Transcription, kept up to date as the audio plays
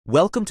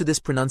Welcome to this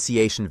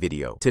pronunciation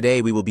video.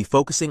 Today we will be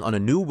focusing on a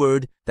new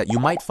word that you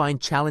might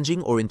find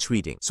challenging or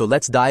intriguing. So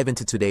let's dive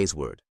into today's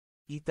word.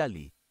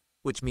 Italie,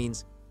 Which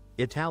means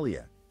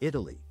Italia,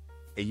 Italy,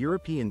 a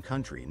European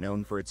country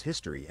known for its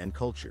history and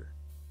culture.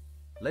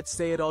 let's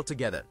say it all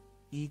together.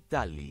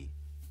 Italie,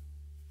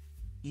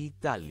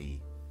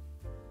 Italie,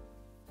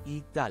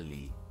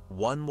 Italie,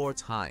 One more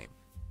time.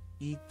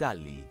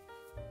 Italie,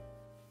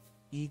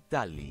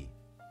 Italie,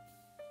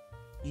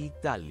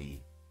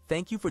 Italie.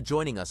 Thank you for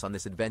joining us on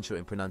this adventure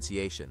in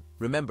pronunciation.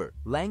 Remember,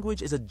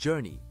 language is a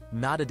journey,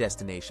 not a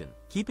destination.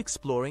 Keep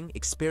exploring,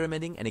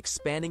 experimenting, and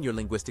expanding your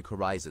linguistic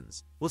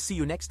horizons. We'll see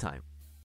you next time.